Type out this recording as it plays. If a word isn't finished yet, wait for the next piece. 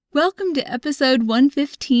Welcome to episode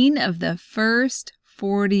 115 of the first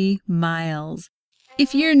 40 miles.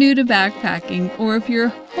 If you're new to backpacking, or if you're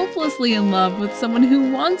hopelessly in love with someone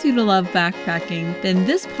who wants you to love backpacking, then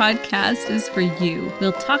this podcast is for you.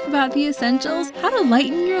 We'll talk about the essentials, how to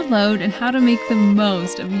lighten your load, and how to make the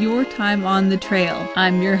most of your time on the trail.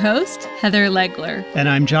 I'm your host, Heather Legler. And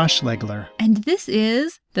I'm Josh Legler. And this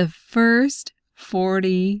is the first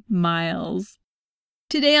 40 miles.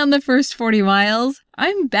 Today on the first 40 miles,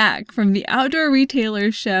 I'm back from the Outdoor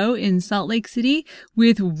Retailer show in Salt Lake City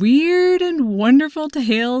with weird and wonderful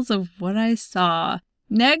tales of what I saw.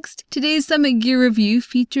 Next, today's Summit Gear review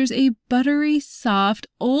features a buttery, soft,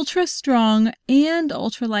 ultra-strong, and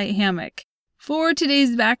ultralight hammock. For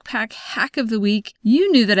today's backpack hack of the week,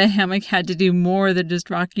 you knew that a hammock had to do more than just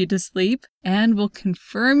rock you to sleep, and we'll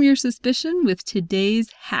confirm your suspicion with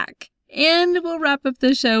today's hack. And we'll wrap up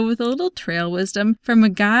the show with a little trail wisdom from a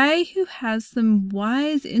guy who has some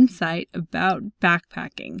wise insight about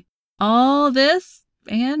backpacking. All this,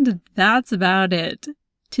 and that's about it.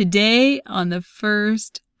 Today on the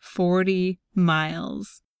first 40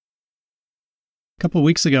 miles. A couple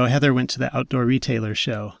weeks ago, Heather went to the Outdoor Retailer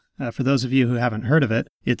show. For those of you who haven't heard of it,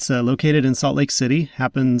 it's located in Salt Lake City,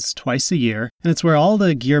 happens twice a year, and it's where all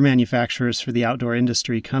the gear manufacturers for the outdoor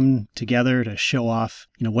industry come together to show off,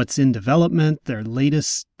 what's in development, their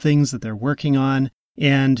latest things that they're working on,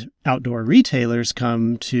 and outdoor retailers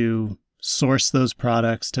come to source those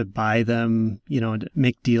products, to buy them, and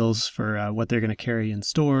make deals for what they're going to carry in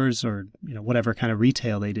stores or, whatever kind of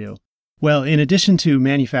retail they do. Well, in addition to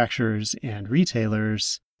manufacturers and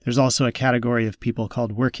retailers, there's also a category of people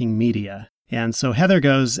called working media. And so Heather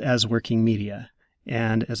goes as working media.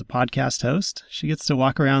 And as a podcast host, she gets to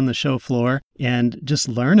walk around the show floor and just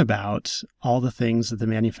learn about all the things that the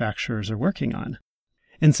manufacturers are working on.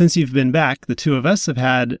 And since you've been back, the two of us have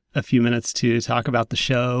had a few minutes to talk about the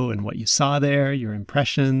show and what you saw there, your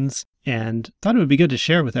impressions, and thought it would be good to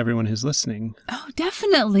share with everyone who's listening. Oh,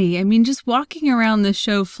 definitely. I mean, just walking around the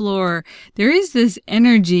show floor, there is this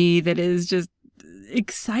energy that is just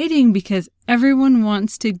exciting because everyone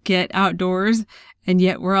wants to get outdoors, and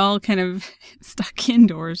yet we're all kind of stuck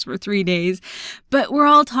indoors for 3 days. But we're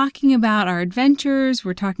all talking about our adventures.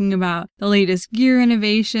 We're talking about the latest gear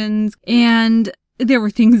innovations, and there were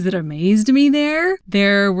things that amazed me there.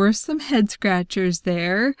 There were some head scratchers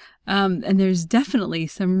there, and there's definitely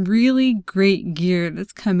some really great gear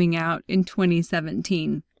that's coming out in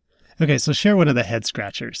 2017. Okay, so share one of the head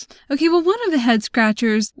scratchers. Okay, well, one of the head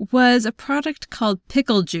scratchers was a product called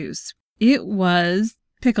pickle juice. It was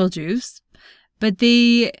pickle juice, but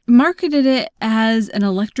they marketed it as an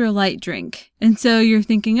electrolyte drink. And so you're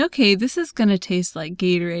thinking, okay, this is going to taste like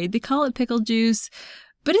Gatorade. They call it pickle juice,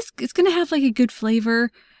 but it's going to have like a good flavor.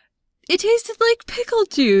 It tasted like pickle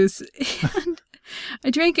juice. And I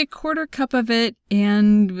drank a quarter cup of it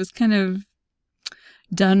and was kind of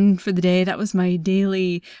done for the day. That was my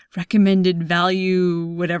daily recommended value,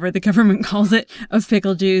 whatever the government calls it, of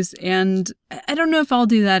pickle juice. And I don't know if I'll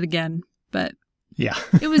do that again, but yeah,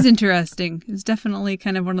 it was interesting. It was definitely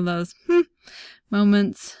kind of one of those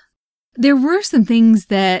moments. There were some things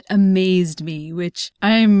that amazed me, which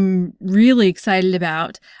I'm really excited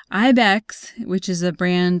about. Ibex, which is a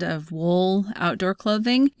brand of wool outdoor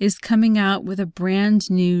clothing, is coming out with a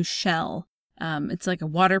brand new shell. It's like a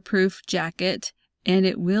waterproof jacket, and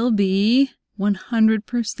it will be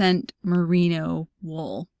 100% merino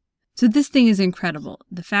wool. So this thing is incredible.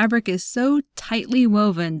 The fabric is so tightly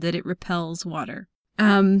woven that it repels water.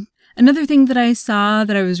 Another thing that I saw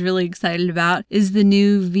that I was really excited about is the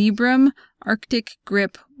new Vibram Arctic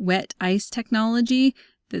Grip wet ice technology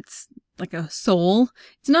that's like a sole.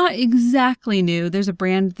 It's not exactly new. There's a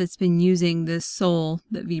brand that's been using this sole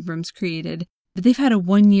that Vibram's created, but they've had a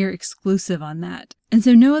 1-year exclusive on that. And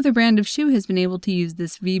so no other brand of shoe has been able to use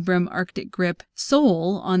this Vibram Arctic Grip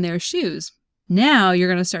sole on their shoes. Now you're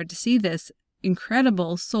going to start to see this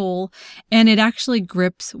incredible sole, and it actually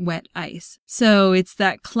grips wet ice. So it's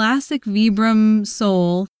that classic Vibram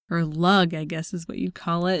sole, or lug, I guess is what you'd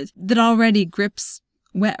call it, that already grips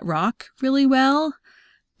wet rock really well.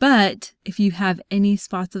 But if you have any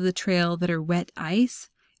spots of the trail that are wet ice,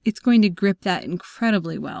 it's going to grip that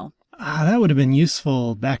incredibly well. That would have been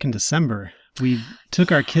useful back in December. We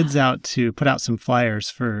took our kids out to put out some flyers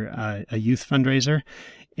for a youth fundraiser,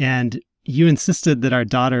 and you insisted that our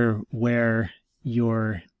daughter wear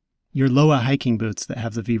your Loa hiking boots that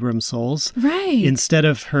have the Vibram soles. Right. Instead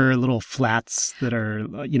of her little flats that are,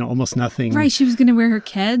 almost nothing. Right. She was going to wear her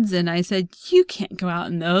Keds, and I said, you can't go out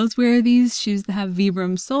in those. Wear these shoes that have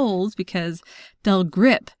Vibram soles because they'll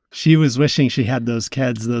grip She was wishing she had those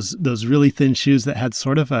Keds, those really thin shoes that had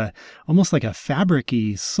sort of almost like a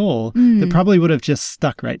fabric-y sole that probably would have just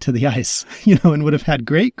stuck right to the ice, and would have had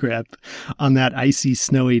great grip on that icy,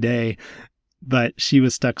 snowy day. But she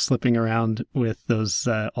was stuck slipping around with those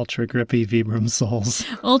ultra grippy Vibram soles.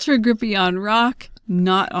 Ultra grippy on rock,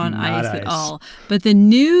 not on ice at all. But the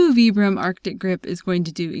new Vibram Arctic Grip is going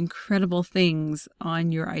to do incredible things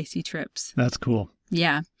on your icy trips. That's cool.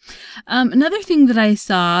 Yeah. Another thing that I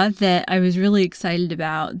saw that I was really excited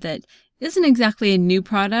about that isn't exactly a new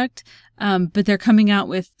product, but they're coming out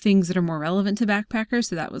with things that are more relevant to backpackers,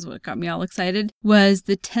 so that was what got me all excited, was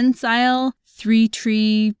the Tensile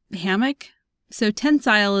 3-tree hammock. So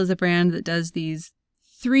Tensile is a brand that does these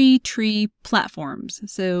 3-tree platforms.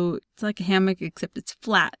 So it's like a hammock, except it's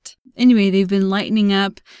flat. Anyway, they've been lightening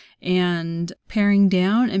up and paring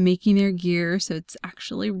down and making their gear so it's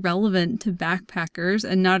actually relevant to backpackers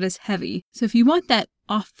and not as heavy. So if you want that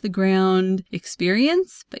off-the-ground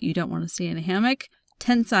experience, but you don't want to stay in a hammock,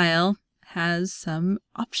 Tensile has some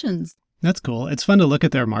options. That's cool. It's fun to look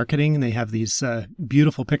at their marketing. They have these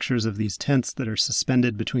beautiful pictures of these tents that are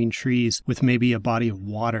suspended between trees with maybe a body of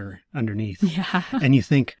water underneath. Yeah. And you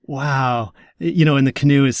think, wow, and the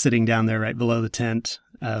canoe is sitting down there right below the tent,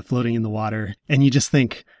 floating in the water. And you just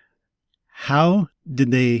think, how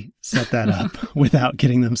did they set that up without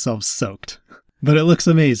getting themselves soaked? But it looks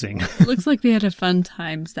amazing. It looks like they had a fun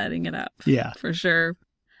time setting it up. Yeah. For sure.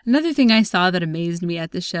 Another thing I saw that amazed me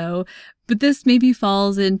at the show, but this maybe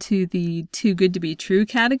falls into the too good to be true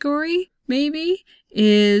category, maybe,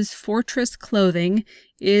 is Fortress Clothing.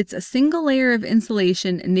 It's a single layer of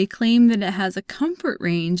insulation, and they claim that it has a comfort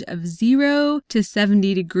range of 0 to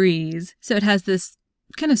 70 degrees. So it has this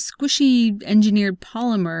kind of squishy engineered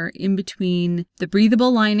polymer in between the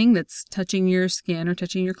breathable lining that's touching your skin or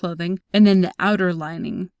touching your clothing, and then the outer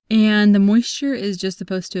lining. And the moisture is just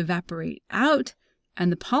supposed to evaporate out, and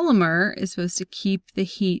the polymer is supposed to keep the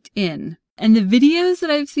heat in. And the videos that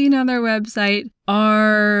I've seen on their website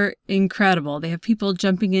are incredible. They have people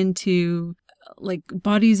jumping into like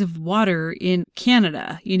bodies of water in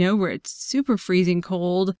Canada, where it's super freezing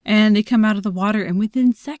cold, and they come out of the water and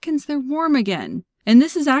within seconds they're warm again. And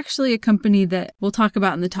this is actually a company that we'll talk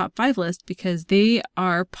about in the top 5 list because they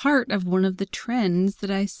are part of one of the trends that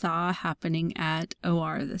I saw happening at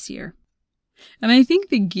OR this year. And I think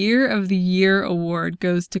the Gear of the Year award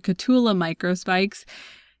goes to Katula Microspikes.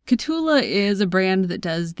 Katula is a brand that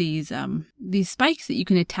does these spikes that you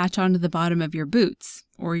can attach onto the bottom of your boots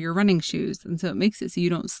or your running shoes. And so it makes it so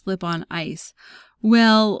you don't slip on ice.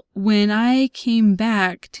 Well, when I came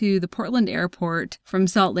back to the Portland airport from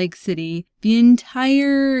Salt Lake City, the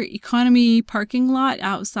entire economy parking lot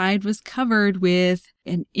outside was covered with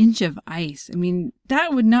an inch of ice. I mean,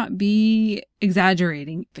 that would not be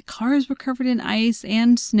exaggerating. The cars were covered in ice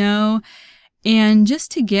and snow. And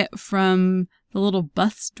just to get from the little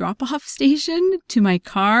bus drop-off station to my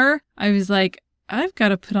car, I was like, I've got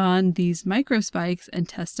to put on these micro spikes and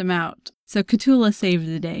test them out. So Katula saved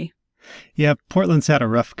the day. Yeah, Portland's had a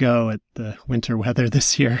rough go at the winter weather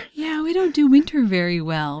this year. Yeah, we don't do winter very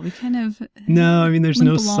well. We kind of... No, I mean, there's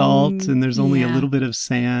no salt and there's only a little bit of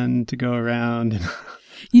sand to go around.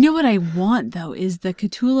 You know what I want, though, is the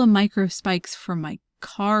Katula micro spikes for my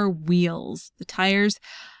car wheels, the tires.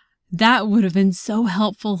 That would have been so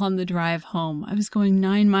helpful on the drive home. I was going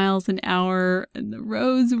 9 miles an hour and the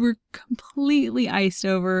roads were completely iced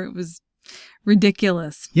over. It was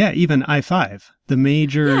ridiculous. Yeah, even I-5, the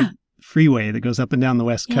major freeway that goes up and down the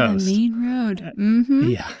West Coast. The main road. Mm-hmm.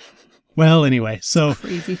 Yeah. Well, anyway, so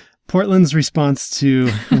crazy. Portland's response to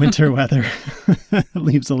winter weather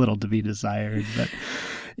leaves a little to be desired. But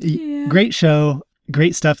great show,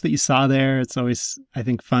 great stuff that you saw there. It's always, I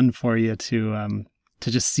think, fun for you to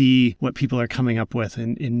just see what people are coming up with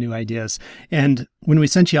in new ideas. And when we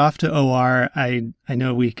sent you off to OR, I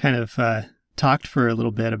know we kind of talked for a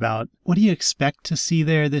little bit about what do you expect to see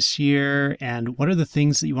there this year and what are the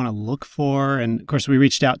things that you want to look for. And of course, we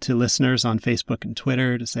reached out to listeners on Facebook and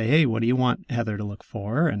Twitter to say, hey, what do you want Heather to look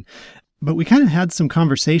for? But we kind of had some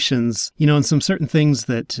conversations, and some certain things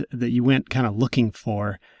that you went kind of looking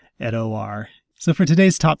for at OR. So for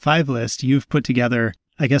today's top 5 list, you've put together,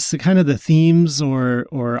 I guess, kind of the themes or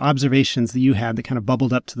observations that you had that kind of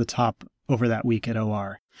bubbled up to the top over that week at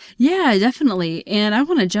OR. Yeah, definitely. And I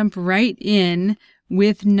want to jump right in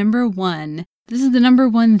with number 1. This is the number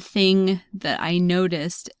 1 thing that I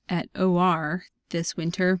noticed at OR this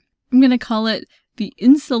winter. I'm going to call it the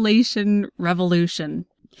insulation revolution.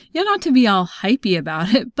 Yeah, not to be all hypey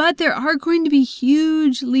about it, but there are going to be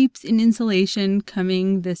huge leaps in insulation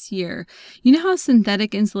coming this year. You know how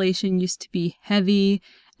synthetic insulation used to be heavy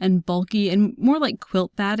and bulky and more like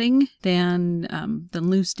quilt batting than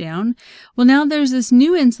loose down. Well, now there's this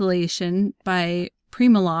new insulation by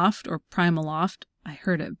Primaloft or Primaloft. I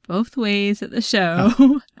heard it both ways at the show.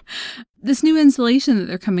 Oh. This new insulation that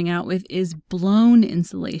they're coming out with is blown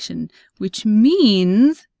insulation, which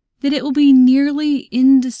means that it will be nearly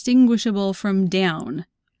indistinguishable from down.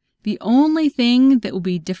 The only thing that will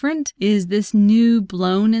be different is this new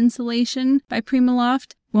blown insulation by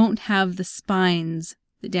Primaloft won't have the spines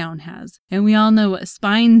that down has. And we all know what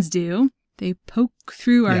spines do. They poke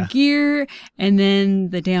through our gear, and then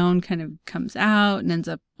the down kind of comes out and ends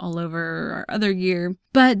up all over our other gear.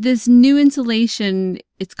 But this new insulation,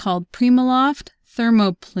 it's called Primaloft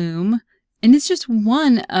Thermoplume, and it's just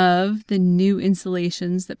one of the new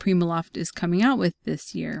insulations that Primaloft is coming out with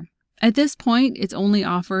this year. At this point, it's only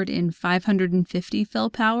offered in 550 fill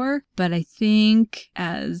power, but I think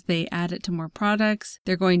as they add it to more products,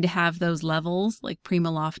 they're going to have those levels like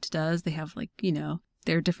Primaloft does. They have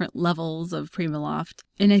there are different levels of Primaloft.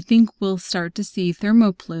 And I think we'll start to see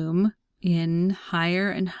Thermoplume in higher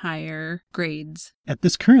and higher grades. At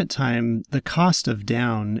this current time, the cost of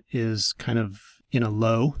down is kind of in a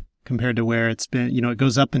low compared to where it's been. It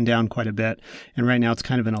goes up and down quite a bit. And right now it's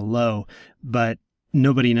kind of in a low, but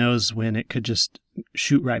nobody knows when it could just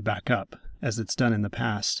shoot right back up as it's done in the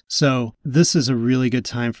past. So this is a really good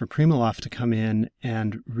time for Primaloft to come in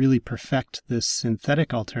and really perfect this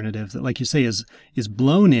synthetic alternative that, like you say, is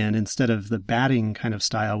blown in instead of the batting kind of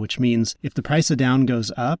style, which means if the price of down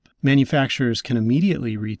goes up, manufacturers can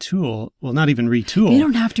immediately retool. Well, not even retool. They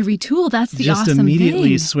don't have to retool. That's the awesome thing. Just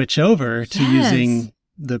immediately switch over to using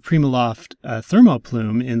the Primaloft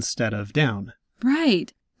Thermoplume instead of down.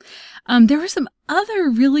 Right. There were some other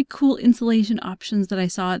really cool insulation options that I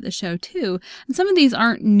saw at the show too. And some of these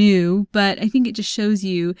aren't new, but I think it just shows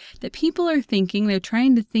you that people are they're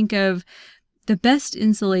trying to think of the best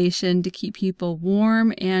insulation to keep people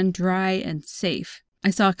warm and dry and safe. I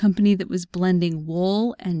saw a company that was blending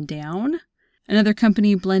wool and down, another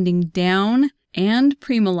company blending down and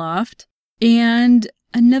Primaloft, and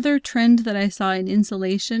another trend that I saw in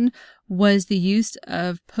insulation was the use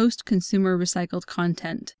of post-consumer recycled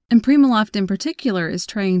content. And Primaloft in particular is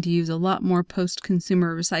trying to use a lot more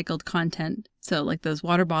post-consumer recycled content, so like those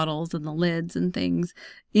water bottles and the lids and things,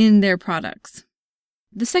 in their products.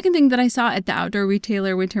 The second thing that I saw at the Outdoor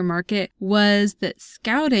Retailer Winter Market was that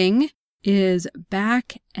scouting is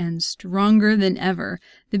back and stronger than ever.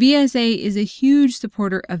 The BSA is a huge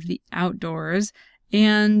supporter of the outdoors,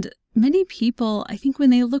 and many people, I think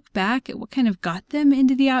when they look back at what kind of got them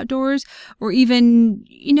into the outdoors, or even,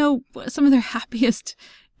 some of their happiest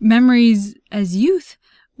memories as youth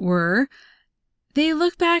were, they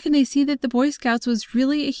look back and they see that the Boy Scouts was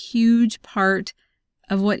really a huge part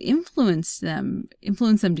of what influenced them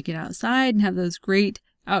to get outside and have those great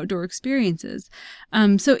outdoor experiences.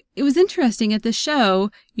 So it was interesting at the show,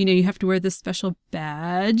 you have to wear this special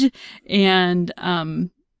badge, and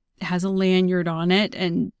has a lanyard on it,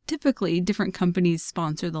 and typically different companies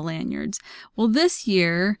sponsor the lanyards. Well, this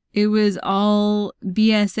year it was all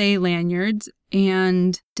BSA lanyards,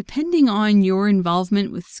 and depending on your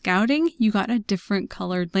involvement with scouting, you got a different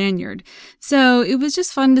colored lanyard. So it was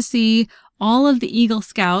just fun to see all of the Eagle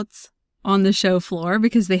Scouts on the show floor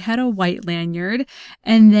because they had a white lanyard,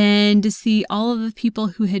 and then to see all of the people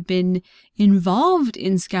who had been involved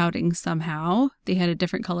in scouting somehow, they had a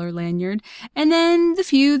different color lanyard, and then the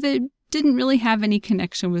few that didn't really have any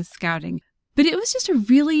connection with scouting. But it was just a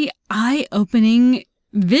really eye-opening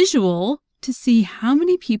visual to see how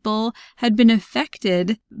many people had been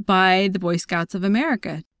affected by the Boy Scouts of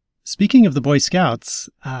America. Speaking of the Boy Scouts,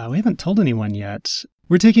 we haven't told anyone yet.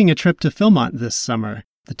 We're taking a trip to Philmont this summer.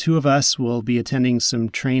 The two of us will be attending some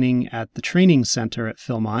training at the training center at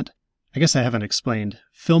Philmont. I guess I haven't explained.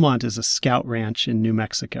 Philmont is a scout ranch in New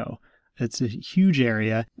Mexico. It's a huge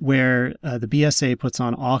area where the BSA puts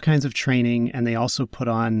on all kinds of training, and they also put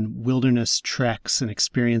on wilderness treks and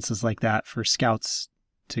experiences like that for scouts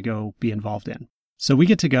to go be involved in. So we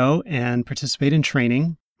get to go and participate in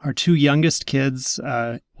training. Our two youngest kids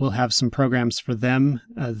will have some programs for them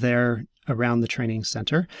there around the training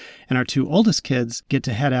center. And our two oldest kids get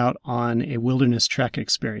to head out on a wilderness trek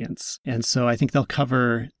experience. And so I think they'll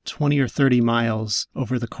cover 20 or 30 miles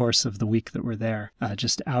over the course of the week that we're there,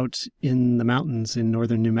 just out in the mountains in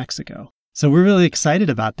northern New Mexico. So we're really excited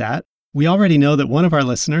about that. We already know that one of our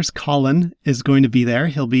listeners, Colin, is going to be there.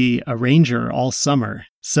 He'll be a ranger all summer.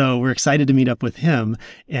 So we're excited to meet up with him.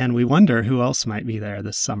 And we wonder who else might be there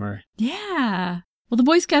this summer. Yeah. Well, the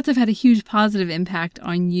Boy Scouts have had a huge positive impact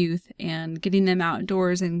on youth and getting them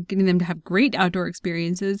outdoors and getting them to have great outdoor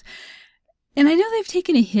experiences. And I know they've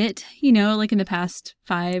taken a hit, like in the past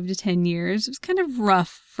 5 to 10 years. It was kind of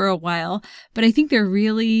rough for a while, but I think they're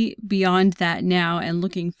really beyond that now and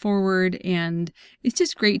looking forward. And it's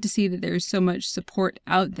just great to see that there's so much support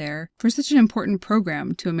out there for such an important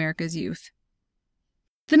program to America's youth.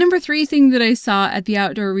 The number 3 thing that I saw at the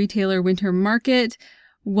Outdoor Retailer Winter Market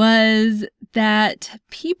was that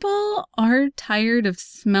people are tired of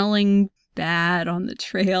smelling bad on the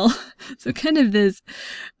trail. So kind of this,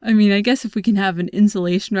 I guess if we can have an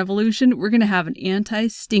insulation revolution, we're going to have an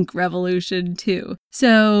anti-stink revolution too.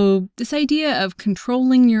 So this idea of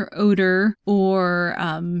controlling your odor or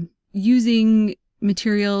using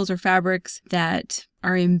materials or fabrics that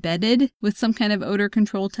are embedded with some kind of odor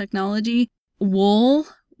control technology. Wool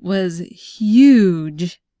was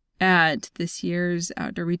huge at this year's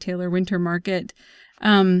Outdoor Retailer Winter Market.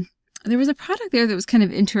 There was a product there that was kind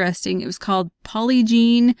of interesting. It was called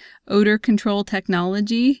Polygene Odor Control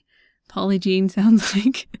Technology. Polygene sounds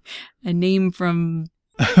like a name from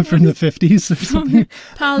from the 50s or something.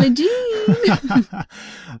 Polygene.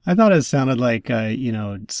 I thought it sounded like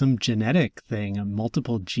some genetic thing,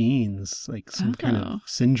 multiple genes, like some kind of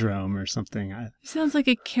syndrome or something. Sounds like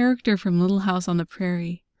a character from Little House on the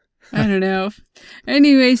Prairie. I don't know.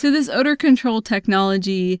 Anyway, so this odor control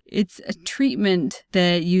technology, it's a treatment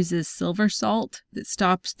that uses silver salt that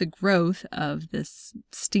stops the growth of this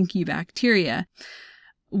stinky bacteria.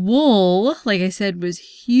 Wool, like I said, was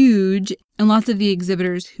huge, and lots of the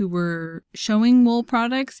exhibitors who were showing wool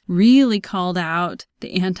products really called out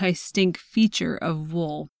the anti-stink feature of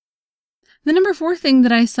wool. The number 4 thing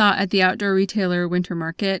that I saw at the Outdoor Retailer Winter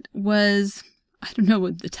Market was, I don't know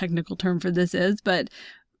what the technical term for this is, but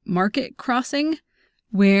market crossing,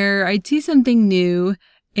 where I'd see something new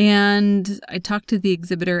and I'd talk to the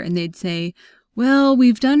exhibitor and they'd say, well,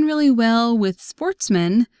 we've done really well with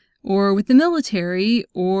sportsmen or with the military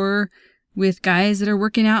or with guys that are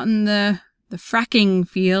working out in the fracking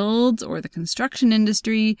fields or the construction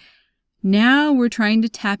industry. Now we're trying to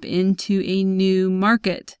tap into a new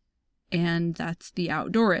market, and that's the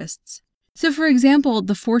outdoorists. So for example,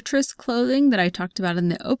 the Fortress clothing that I talked about in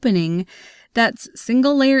the opening, that's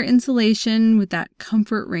single layer insulation with that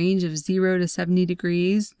comfort range of 0 to 70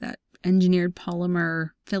 degrees, that engineered polymer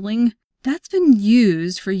filling. That's been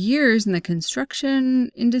used for years in the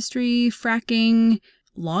construction industry, fracking,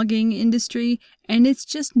 logging industry, and it's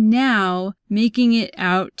just now making it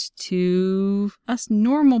out to us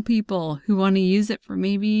normal people who want to use it for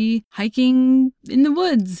maybe hiking in the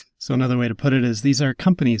woods. So another way to put it is these are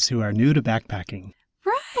companies who are new to backpacking.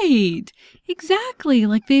 Right. Exactly.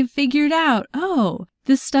 Like they've figured out,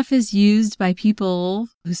 this stuff is used by people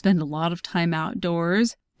who spend a lot of time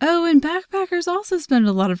outdoors. Oh, and backpackers also spend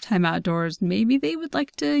a lot of time outdoors. Maybe they would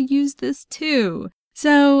like to use this too.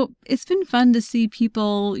 So it's been fun to see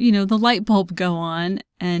people, the light bulb go on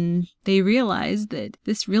and they realize that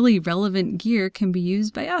this really relevant gear can be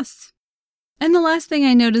used by us. And the last thing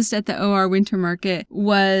I noticed at the OR Winter Market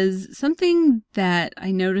was something that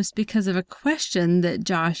I noticed because of a question that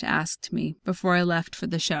Josh asked me before I left for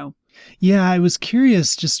the show. Yeah, I was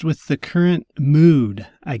curious just with the current mood,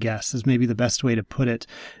 I guess, is maybe the best way to put it.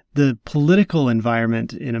 The political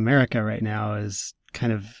environment in America right now is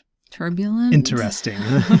kind of turbulent. Interesting.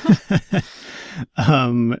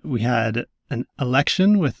 We had an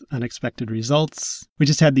election with unexpected results. We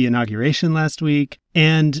just had the inauguration last week.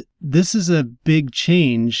 And this is a big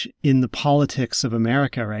change in the politics of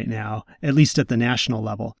America right now, at least at the national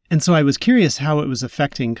level. And so I was curious how it was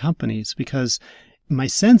affecting companies, because my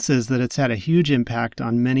sense is that it's had a huge impact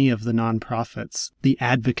on many of the nonprofits, the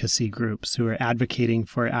advocacy groups who are advocating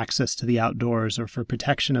for access to the outdoors or for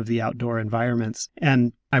protection of the outdoor environments.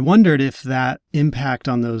 And I wondered if that impact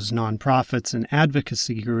on those nonprofits and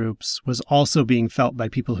advocacy groups was also being felt by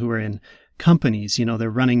people who are in companies. They're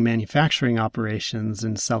running manufacturing operations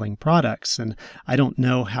and selling products. And I don't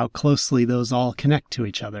know how closely those all connect to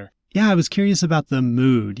each other. Yeah, I was curious about the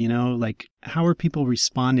mood, like how are people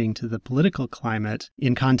responding to the political climate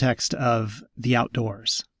in context of the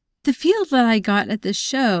outdoors? The feel that I got at the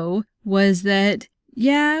show was that,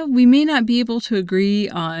 we may not be able to agree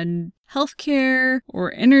on healthcare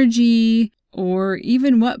or energy or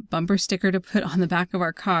even what bumper sticker to put on the back of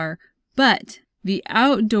our car, but the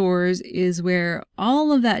outdoors is where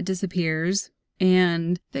all of that disappears,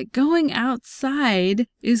 and that going outside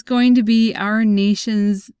is going to be our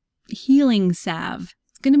nation's healing salve.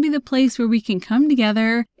 It's going to be the place where we can come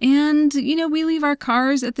together and, we leave our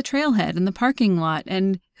cars at the trailhead in the parking lot,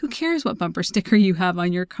 and who cares what bumper sticker you have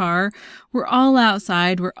on your car? We're all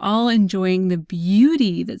outside. We're all enjoying the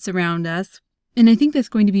beauty that's around us. And I think that's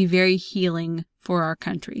going to be very healing for our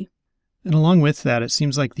country. And along with that, it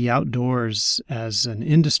seems like the outdoors as an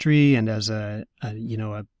industry and as a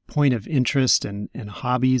point of interest and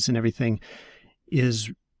hobbies and everything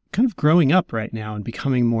is kind of growing up right now and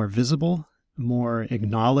becoming more visible, more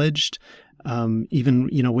acknowledged, even,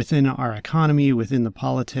 within our economy, within the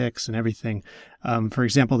politics and everything. For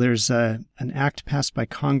example, there's an act passed by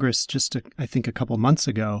Congress I think a couple months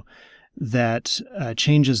ago that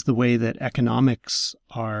changes the way that economics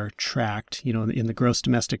are tracked, in the gross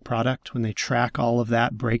domestic product, when they track all of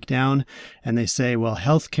that breakdown and they say, well,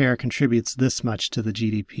 healthcare contributes this much to the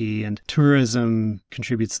GDP and tourism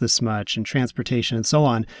contributes this much and transportation and so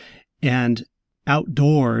on. And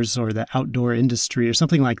outdoors or the outdoor industry or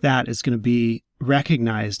something like that is going to be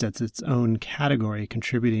recognized as its own category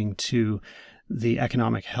contributing to the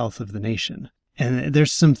economic health of the nation. And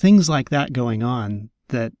there's some things like that going on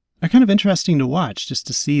that are kind of interesting to watch, just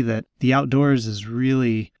to see that the outdoors is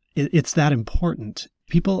really, it's that important.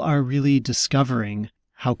 People are really discovering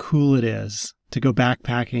how cool it is to go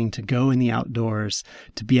backpacking, to go in the outdoors,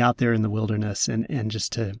 to be out there in the wilderness and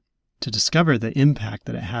just to discover the impact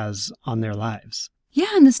that it has on their lives.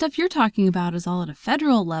 Yeah, and the stuff you're talking about is all at a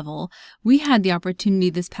federal level. We had the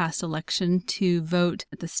opportunity this past election to vote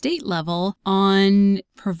at the state level on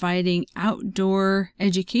providing outdoor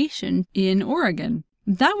education in Oregon.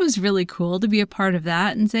 That was really cool to be a part of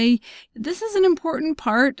that and say, this is an important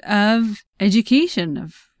part of education,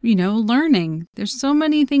 of, learning. There's so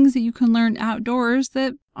many things that you can learn outdoors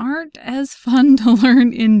that aren't as fun to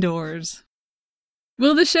learn indoors.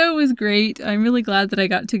 Well, the show was great. I'm really glad that I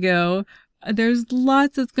got to go. There's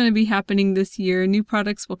lots that's going to be happening this year. New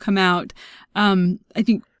products will come out. I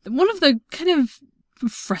think one of the kind of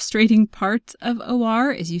frustrating parts of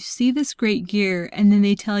OR is you see this great gear and then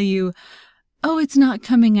they tell you, oh, it's not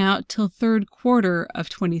coming out till third quarter of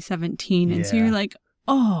 2017. And so you're like,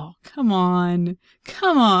 oh, come on.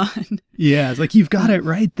 Yeah, it's like you've got it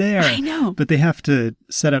right there. I know. But they have to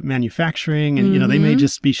set up manufacturing and, they may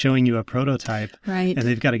just be showing you a prototype. Right. And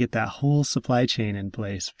they've got to get that whole supply chain in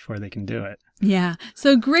place before they can do it. Yeah.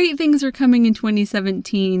 So great things are coming in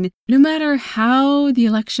 2017. No matter how the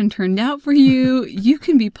election turned out for you, you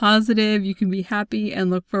can be positive, you can be happy,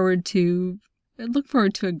 and look forward to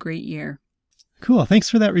a great year. Cool. Thanks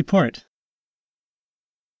for that report.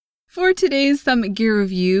 For today's Summit Gear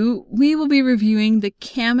Review, we will be reviewing the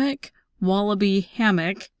Hammock Wallaby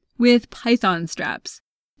Hammock with Python straps.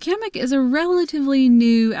 Hammock is a relatively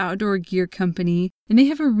new outdoor gear company, and they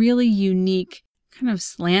have a really unique kind of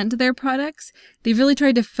slant to their products. They've really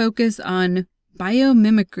tried to focus on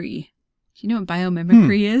biomimicry. Do you know what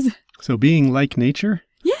biomimicry is? So being like nature?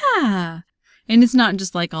 Yeah. And it's not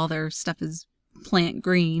just like all their stuff is plant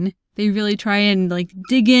green. They really try and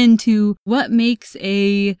dig into what makes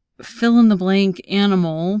a fill-in-the-blank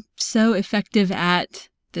animal so effective at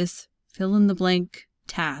this fill-in-the-blank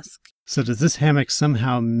task. So does this hammock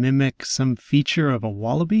somehow mimic some feature of a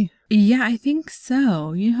wallaby? Yeah, I think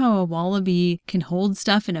so. You know how a wallaby can hold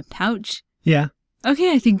stuff in a pouch? Yeah.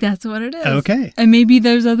 Okay, I think that's what it is. Okay. And maybe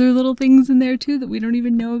there's other little things in there too that we don't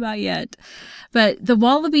even know about yet. But the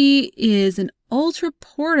wallaby is an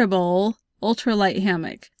ultra-portable ultralight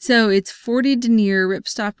hammock. So it's 40 denier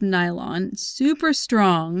ripstop nylon, super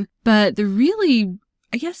strong, but the really,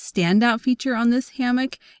 standout feature on this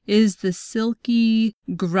hammock is the silky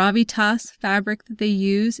gravitas fabric that they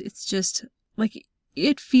use. It's just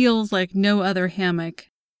it feels like no other hammock.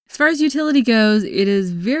 As far as utility goes, it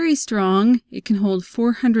is very strong. It can hold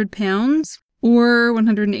 400 pounds or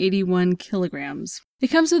 181 kilograms. It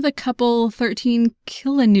comes with a couple 13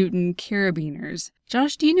 kilonewton carabiners.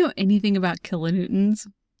 Josh, do you know anything about kilonewtons?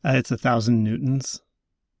 It's 1,000 newtons.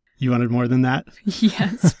 You wanted more than that?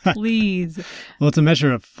 Yes, please. Well, it's a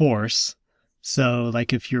measure of force. So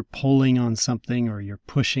if you're pulling on something or you're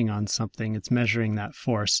pushing on something, it's measuring that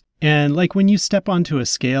force. And when you step onto a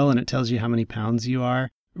scale and it tells you how many pounds you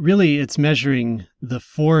are, really it's measuring the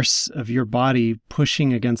force of your body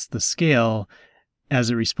pushing against the scale as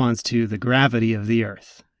it responds to the gravity of the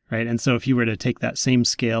Earth, right? And so if you were to take that same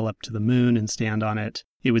scale up to the moon and stand on it,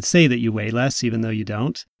 it would say that you weigh less, even though you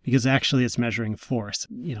don't, because actually it's measuring force.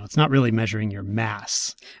 It's not really measuring your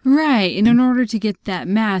mass. Right. And in order to get that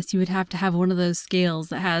mass, you would have to have one of those scales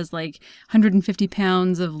that has 150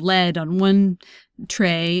 pounds of lead on one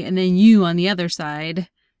tray and then you on the other side.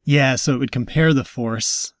 Yeah, so it would compare the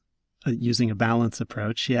force using a balance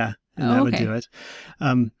approach. Yeah, and that would do it.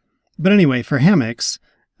 But anyway, for hammocks,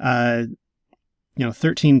 13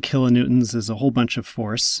 kilonewtons is a whole bunch of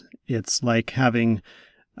force. It's like having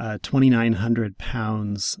 2,900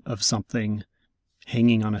 pounds of something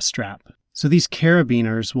hanging on a strap. So these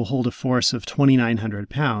carabiners will hold a force of 2,900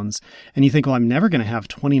 pounds. And you think, well, I'm never going to have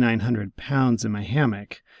 2,900 pounds in my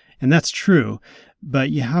hammock. And that's true.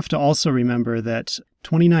 But you have to also remember that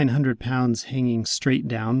 2,900 pounds hanging straight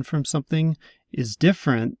down from something is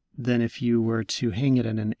different than if you were to hang it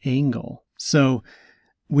at an angle. So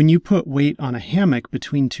when you put weight on a hammock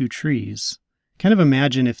between two trees, kind of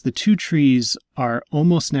imagine if the two trees are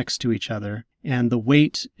almost next to each other and the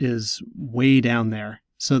weight is way down there.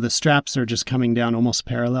 So the straps are just coming down almost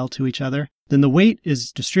parallel to each other. Then the weight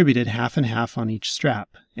is distributed half and half on each strap.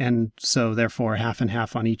 And so therefore half and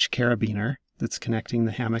half on each carabiner that's connecting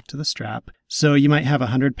the hammock to the strap. So you might have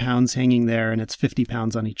 100 pounds hanging there and it's 50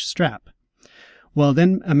 pounds on each strap. Well,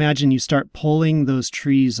 then imagine you start pulling those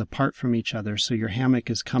trees apart from each other. So your hammock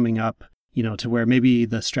is coming up, to where maybe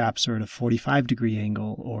the straps are at a 45-degree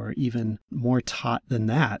angle or even more taut than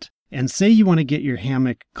that. And say you want to get your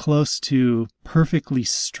hammock close to perfectly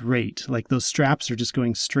straight, like those straps are just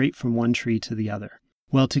going straight from one tree to the other.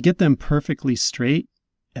 Well, to get them perfectly straight,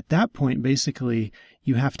 at that point, basically,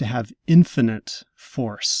 you have to have infinite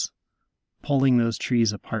force pulling those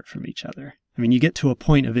trees apart from each other. I mean, you get to a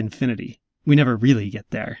point of infinity. We never really get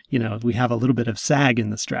there. We have a little bit of sag in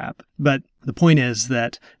the strap. But the point is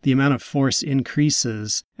that the amount of force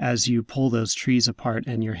increases as you pull those trees apart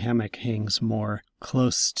and your hammock hangs more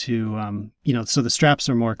close to, so the straps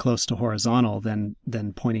are more close to horizontal than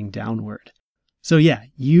pointing downward. So yeah,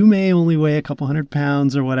 you may only weigh a couple 100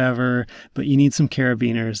 pounds or whatever, but you need some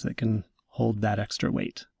carabiners that can hold that extra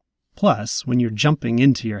weight. Plus, when you're jumping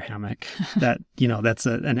into your hammock, that's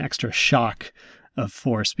an extra shock of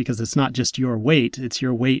force because it's not just your weight, it's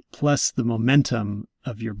your weight plus the momentum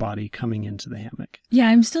of your body coming into the hammock. Yeah,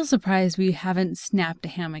 I'm still surprised we haven't snapped a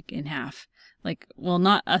hammock in half.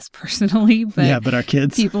 Not us personally, but our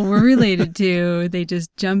kids. People we're related to, they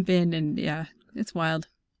just jump in and yeah, it's wild.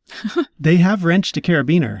 They have wrenched a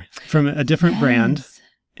carabiner from a different brand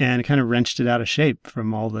and kind of wrenched it out of shape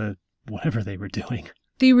from all the whatever they were doing.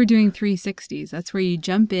 They were doing 360s. That's where you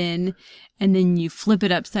jump in and then you flip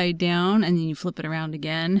it upside down and then you flip it around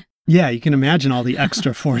again. Yeah, you can imagine all the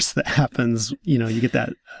extra force that happens. You get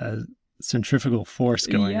that centrifugal force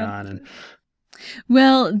going on. And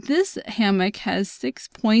well, this hammock has 6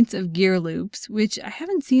 points of gear loops, which I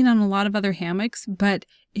haven't seen on a lot of other hammocks, but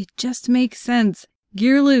it just makes sense.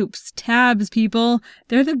 Gear loops, tabs, people,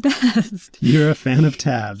 they're the best. You're a fan of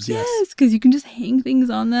tabs, yes. Yes, because you can just hang things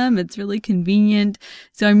on them. It's really convenient.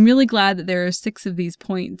 So I'm really glad that there are 6 of these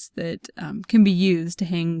points that can be used to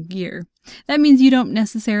hang gear. That means you don't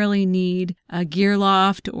necessarily need a gear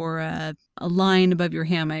loft or a line above your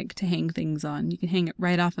hammock to hang things on. You can hang it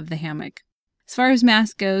right off of the hammock. As far as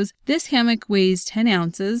mass goes, this hammock weighs 10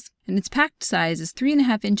 ounces, and its packed size is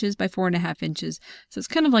 3.5 inches by 4.5 inches. So it's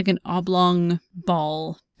kind of like an oblong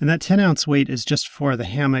ball. And that 10-ounce weight is just for the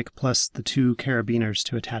hammock plus the 2 carabiners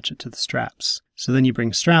to attach it to the straps. So then you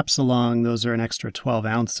bring straps along. Those are an extra 12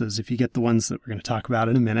 ounces if you get the ones that we're going to talk about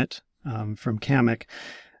in a minute from Hammock.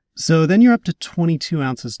 So then you're up to 22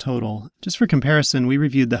 ounces total. Just for comparison, we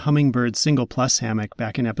reviewed the Hummingbird Single Plus hammock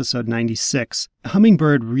back in episode 96.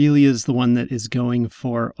 Hummingbird really is the one that is going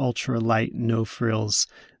for ultralight, no frills.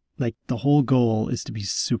 Like the whole goal is to be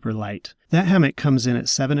super light. That hammock comes in at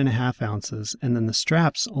 7.5 ounces, and then the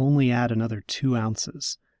straps only add another 2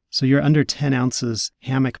 ounces. So you're under 10 ounces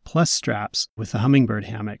hammock plus straps with the Hummingbird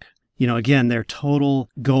hammock. Again, their total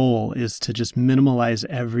goal is to just minimalize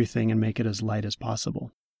everything and make it as light as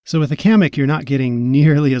possible. So with a hammock, you're not getting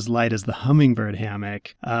nearly as light as the Hummingbird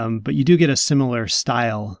hammock, but you do get a similar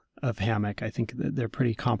style of hammock. I think that they're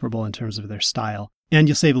pretty comparable in terms of their style. And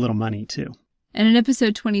you'll save a little money, too. And in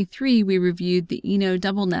episode 23, we reviewed the Eno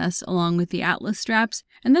Double Nest along with the Atlas straps,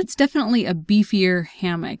 and that's definitely a beefier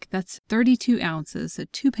hammock. That's 32 ounces, so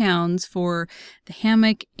 2 pounds for the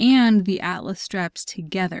hammock and the Atlas straps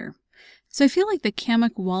together. So I feel like the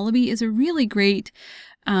Hammock Wallaby is a really great,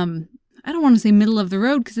 I don't want to say middle of the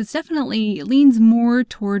road because it leans more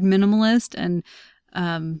toward minimalist and,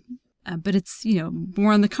 but it's,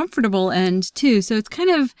 more on the comfortable end too. So it's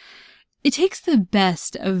it takes the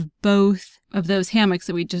best of both of those hammocks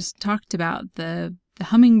that we just talked about, the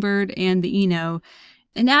Hummingbird and the Eno,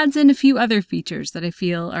 and adds in a few other features that I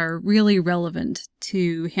feel are really relevant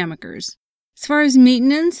to hammockers. As far as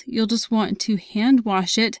maintenance, you'll just want to hand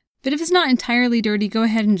wash it, but if it's not entirely dirty, go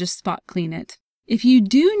ahead and just spot clean it. If you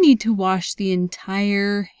do need to wash the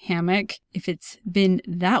entire hammock, if it's been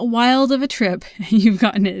that wild of a trip and you've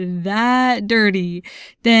gotten it that dirty,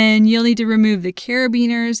 then you'll need to remove the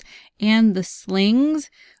carabiners and the slings,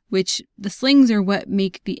 which the slings are what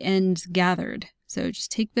make the ends gathered. So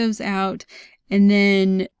just take those out and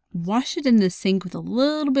then wash it in the sink with a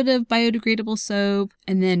little bit of biodegradable soap,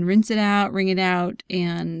 and then rinse it out, wring it out,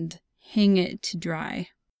 and hang it to dry.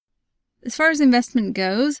 As far as investment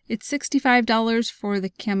goes, it's $65 for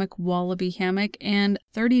the Hammock Wallaby hammock and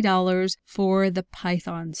 $30 for the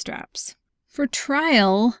Python straps. For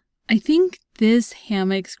trial, I think this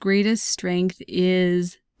hammock's greatest strength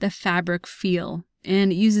is the fabric feel,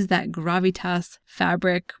 and it uses that gravitas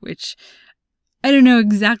fabric, which I don't know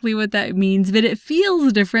exactly what that means, but it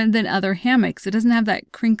feels different than other hammocks. It doesn't have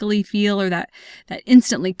that crinkly feel or that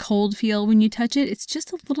instantly cold feel when you touch it. It's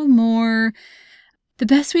just a little more... The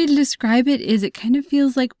best way to describe it is it kind of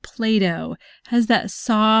feels like Play-Doh. Has that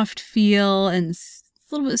soft feel and it's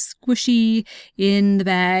a little bit squishy in the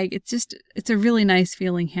bag. It's a really nice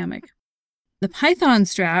feeling hammock. The Python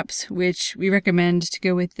straps, which we recommend to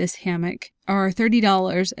go with this hammock, are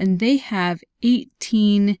 $30 and they have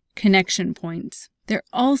 18 connection points. They're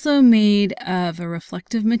also made of a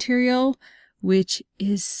reflective material, which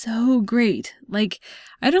is so great. Like,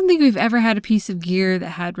 I don't think we've ever had a piece of gear that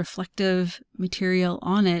had reflective material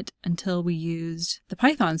on it until we used the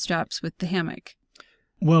Python straps with the hammock.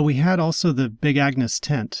 Well, we had also the Big Agnes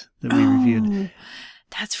tent that we reviewed.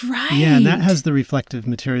 That's right. Yeah, and that has the reflective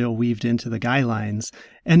material weaved into the guy lines.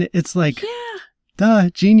 And it's like,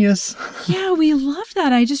 duh, genius. Yeah, we love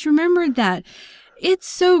that. I just remembered that. It's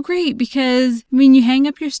so great because when you hang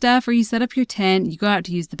up your stuff or you set up your tent, you go out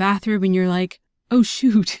to use the bathroom and you're like, oh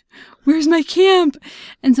shoot, where's my camp?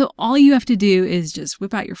 And so all you have to do is just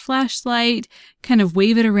whip out your flashlight, kind of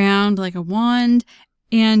wave it around like a wand,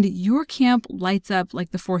 and your camp lights up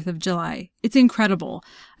like the 4th of July. It's incredible.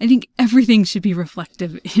 I think everything should be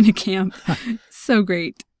reflective in a camp. So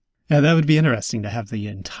great. Yeah, that would be interesting to have the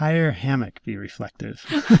entire hammock be reflective.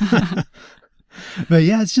 But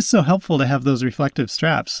yeah, it's just so helpful to have those reflective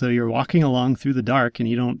straps. So you're walking along through the dark and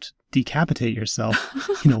you don't decapitate yourself,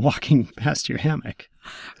 walking past your hammock.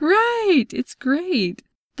 Right. It's great.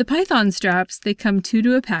 The Python straps, they come 2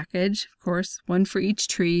 to a package, of course, 1 for each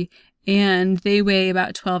tree, and they weigh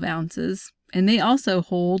about 12 ounces. And they also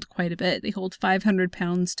hold quite a bit. They hold 500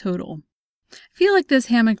 pounds total. I feel like this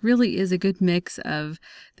hammock really is a good mix of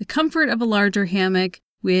the comfort of a larger hammock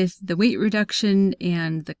with the weight reduction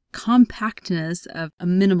and the compactness of a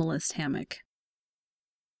minimalist hammock.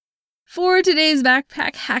 For today's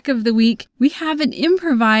backpack hack of the week, we have an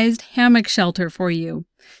improvised hammock shelter for you.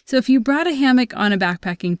 So if you brought a hammock on a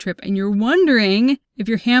backpacking trip and you're wondering if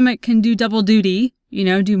your hammock can do double duty,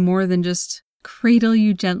 do more than just cradle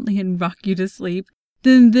you gently and rock you to sleep,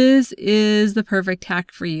 then this is the perfect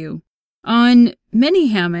hack for you. On many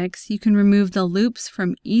hammocks, you can remove the loops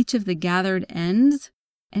from each of the gathered ends.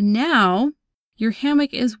 And now, your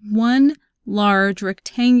hammock is one large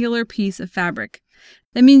rectangular piece of fabric.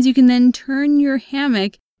 That means you can then turn your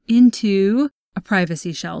hammock into a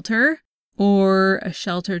privacy shelter or a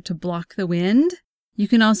shelter to block the wind. You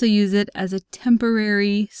can also use it as a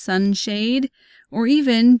temporary sunshade or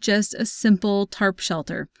even just a simple tarp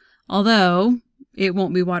shelter, although it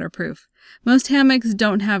won't be waterproof. Most hammocks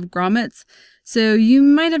don't have grommets, so you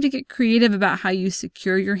might have to get creative about how you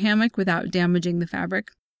secure your hammock without damaging the fabric.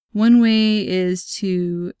 One way is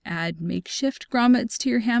to add makeshift grommets to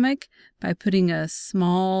your hammock by putting a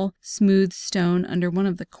small, smooth stone under one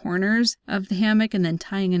of the corners of the hammock and then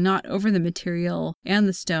tying a knot over the material and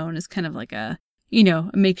the stone is kind of like a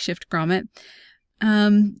makeshift grommet.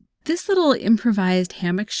 This little improvised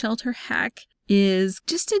hammock shelter hack is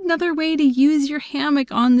just another way to use your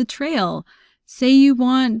hammock on the trail. Say you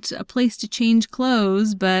want a place to change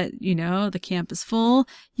clothes, but, the camp is full.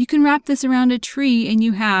 You can wrap this around a tree and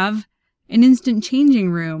you have an instant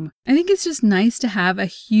changing room. I think it's just nice to have a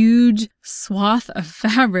huge swath of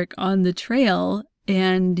fabric on the trail,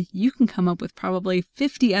 and you can come up with probably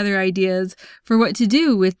 50 other ideas for what to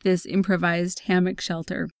do with this improvised hammock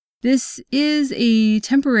shelter. This is a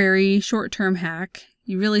temporary short-term hack.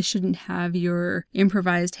 You really shouldn't have your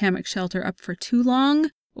improvised hammock shelter up for too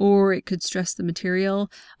long, or it could stress the material.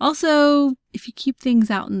 Also, if you keep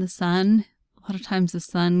things out in the sun, a lot of times the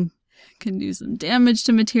sun can do some damage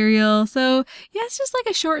to material. So yeah, it's just like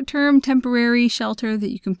a short-term temporary shelter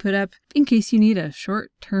that you can put up in case you need a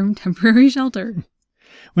short-term temporary shelter.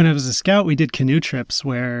 When I was a scout, we did canoe trips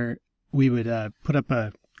where we would put up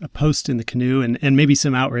a post in the canoe and maybe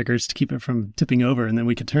some outriggers to keep it from tipping over, and then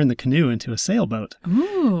we could turn the canoe into a sailboat.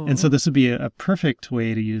 Ooh. And so this would be a perfect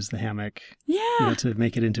way to use the hammock, yeah, to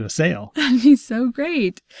make it into a sail. That'd be so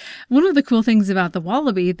great. One of the cool things about the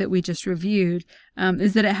Wallaby that we just reviewed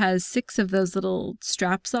is that it has 6 of those little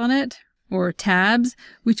straps on it, or tabs,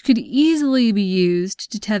 which could easily be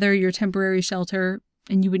used to tether your temporary shelter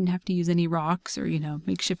and you wouldn't have to use any rocks or,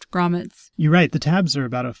 makeshift grommets. You're right. The tabs are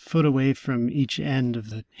about a foot away from each end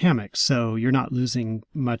of the hammock, so you're not losing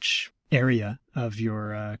much area of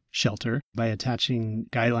your shelter by attaching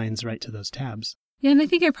guy lines right to those tabs. Yeah, and I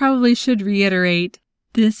think I probably should reiterate,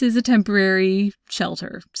 this is a temporary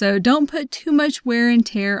shelter. So don't put too much wear and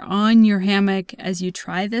tear on your hammock as you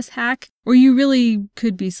try this hack, or you really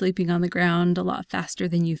could be sleeping on the ground a lot faster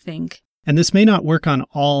than you think. And this may not work on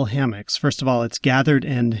all hammocks. First of all, it's gathered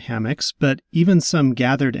end hammocks, but even some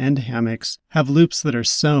gathered end hammocks have loops that are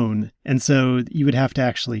sewn. And so you would have to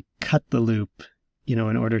actually cut the loop, in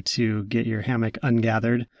order to get your hammock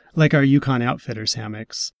ungathered, like our Yukon Outfitters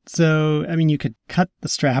hammocks. So, you could cut the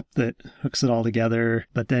strap that hooks it all together,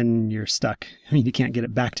 but then you're stuck. You can't get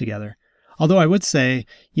it back together. Although I would say,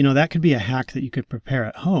 that could be a hack that you could prepare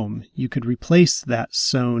at home. You could replace that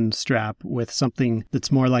sewn strap with something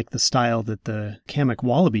that's more like the style that the hammock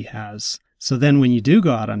Wallaby has. So then when you do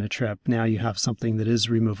go out on a trip, now you have something that is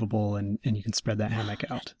removable and you can spread that hammock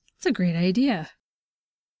out. That's a great idea.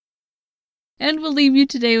 And we'll leave you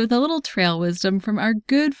today with a little trail wisdom from our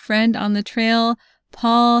good friend on the trail,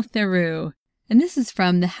 Paul Theroux. And this is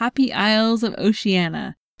from the Happy Isles of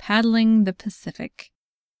Oceania, paddling the Pacific.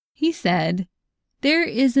 He said, "There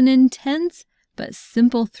is an intense but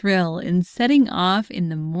simple thrill in setting off in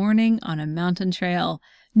the morning on a mountain trail,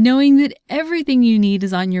 knowing that everything you need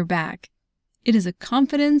is on your back. It is a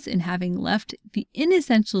confidence in having left the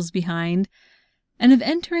inessentials behind and of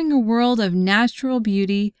entering a world of natural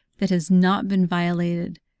beauty that has not been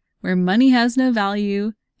violated, where money has no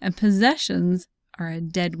value and possessions are a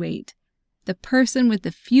dead weight. The person with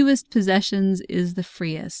the fewest possessions is the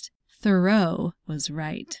freest." Thoreau was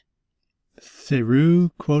right.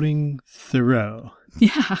 Theroux quoting Thoreau.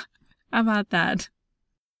 Yeah, how about that?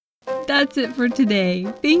 That's it for today.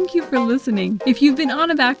 Thank you for listening. If you've been on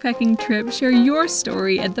a backpacking trip, share your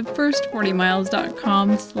story at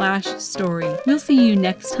thefirst40miles.com/story. We'll see you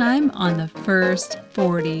next time on The First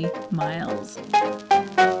 40 Miles.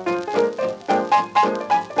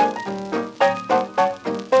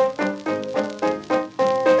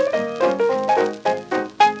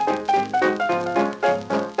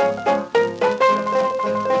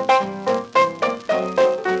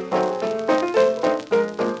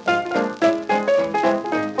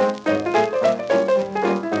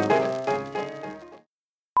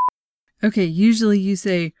 Okay, usually you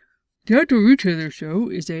say, the Outdoor Retailer Show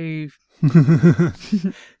is a...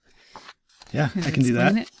 Yeah, I can do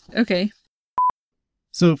that. It? Okay.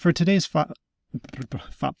 So for today's five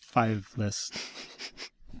list,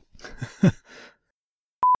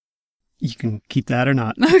 you can keep that or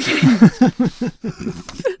not. Okay.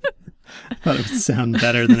 I thought it would sound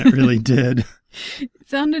better than it really did. It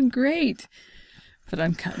sounded great, but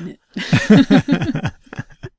I'm cutting it.